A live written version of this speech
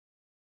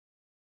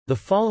The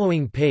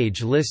following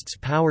page lists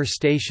power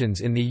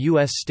stations in the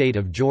U.S. state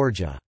of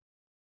Georgia.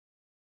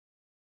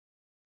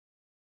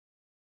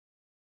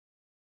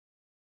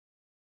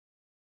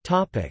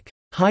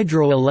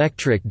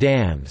 Hydroelectric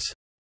dams.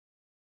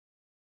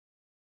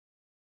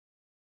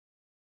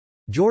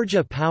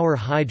 Georgia Power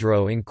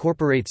Hydro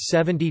incorporates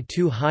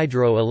 72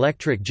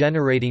 hydroelectric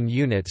generating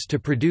units to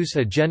produce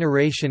a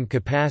generation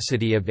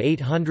capacity of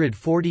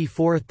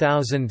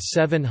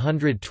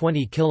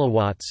 844,720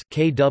 kilowatts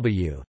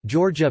 (kW).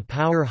 Georgia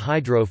Power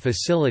Hydro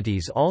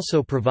facilities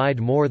also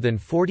provide more than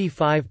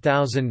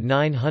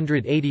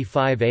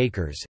 45,985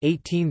 acres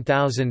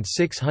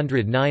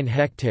 (18,609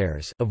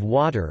 hectares) of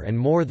water and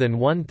more than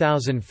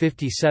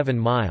 1,057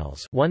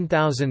 miles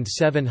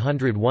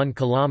 (1,701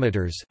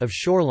 kilometers) of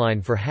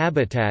shoreline for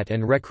habitat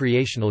and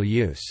recreational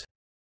use.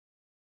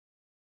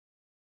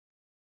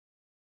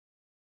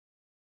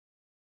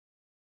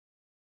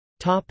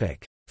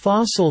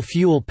 Fossil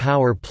fuel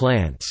power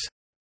plants.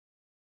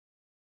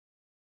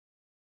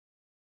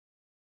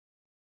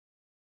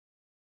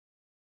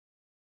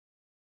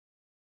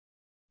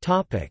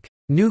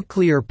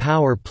 Nuclear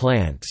power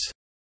plants.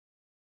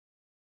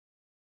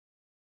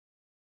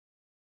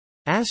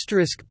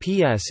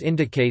 *PS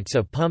indicates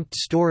a pumped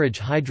storage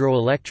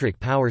hydroelectric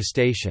power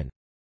station.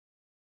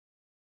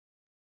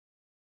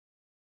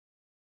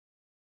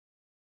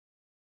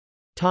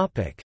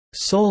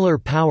 Solar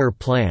power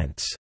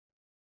plants.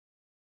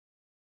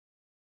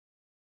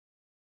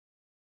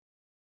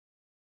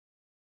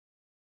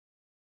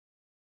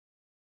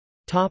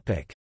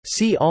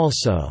 See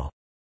also: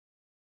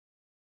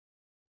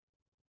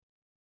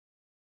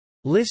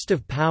 List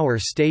of power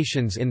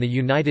stations in the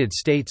United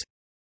States,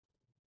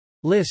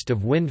 List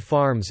of wind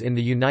farms in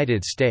the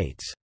United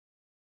States.